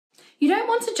You don't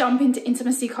want to jump into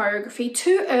intimacy choreography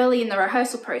too early in the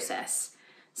rehearsal process.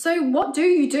 So what do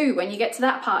you do when you get to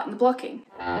that part in the blocking?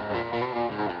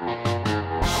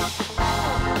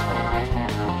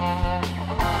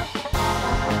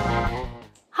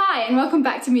 Hi, and welcome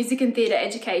back to Music and Theatre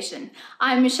Education.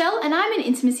 I'm Michelle and I'm an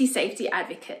intimacy safety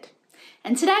advocate.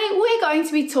 And today we're going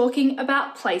to be talking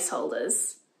about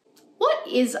placeholders. What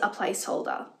is a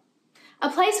placeholder? A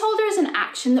placeholder is an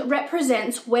action that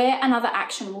represents where another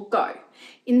action will go.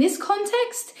 In this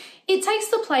context, it takes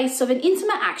the place of an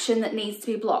intimate action that needs to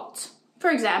be blocked.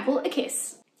 For example, a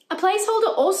kiss. A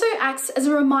placeholder also acts as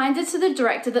a reminder to the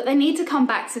director that they need to come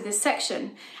back to this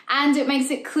section, and it makes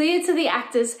it clear to the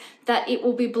actors that it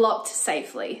will be blocked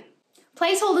safely.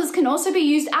 Placeholders can also be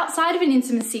used outside of an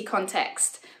intimacy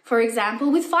context, for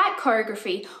example with fight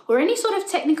choreography or any sort of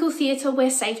technical theatre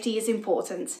where safety is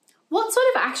important. What sort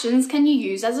of actions can you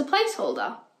use as a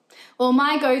placeholder? Well,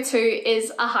 my go-to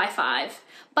is a high five,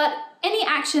 but any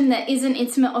action that isn't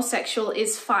intimate or sexual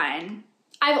is fine.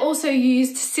 I've also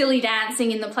used silly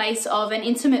dancing in the place of an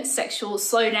intimate sexual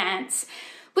slow dance,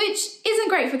 which isn't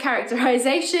great for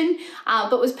characterization,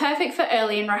 but was perfect for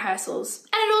early in rehearsals.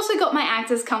 And it also got my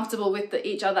actors comfortable with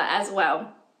each other as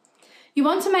well. You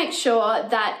want to make sure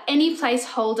that any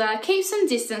placeholder keeps some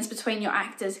distance between your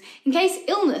actors in case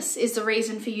illness is the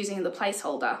reason for using the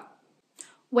placeholder.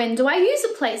 When do I use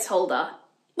a placeholder?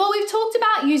 Well, we've talked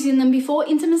about using them before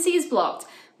intimacy is blocked,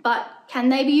 but can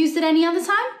they be used at any other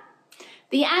time?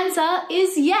 The answer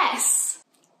is yes.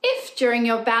 If during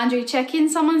your boundary check-in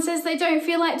someone says they don't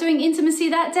feel like doing intimacy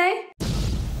that day,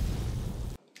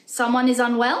 someone is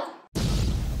unwell,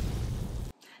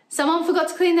 someone forgot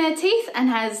to clean their teeth and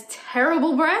has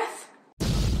terrible breath,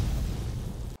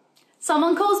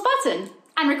 someone calls button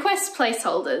and requests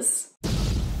placeholders.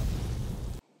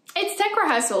 It's tech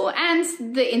rehearsal and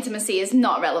the intimacy is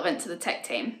not relevant to the tech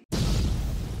team.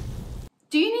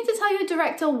 Do you need to tell your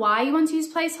director why you want to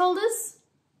use placeholders?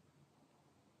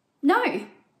 No.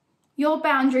 Your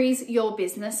boundaries, your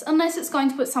business, unless it's going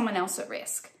to put someone else at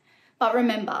risk. But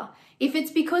remember, if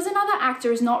it's because another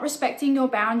actor is not respecting your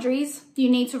boundaries, you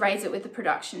need to raise it with the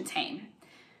production team.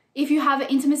 If you have an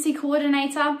intimacy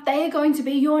coordinator, they are going to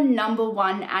be your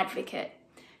 #1 advocate.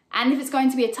 And if it's going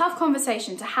to be a tough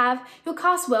conversation to have, your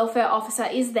cast welfare officer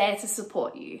is there to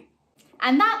support you.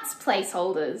 And that's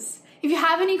placeholders. If you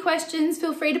have any questions,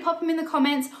 feel free to pop them in the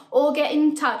comments or get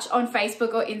in touch on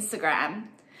Facebook or Instagram.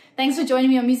 Thanks for joining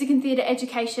me on Music and Theatre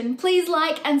Education. Please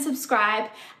like and subscribe.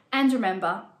 And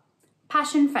remember,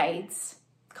 passion fades.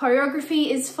 Choreography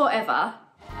is forever.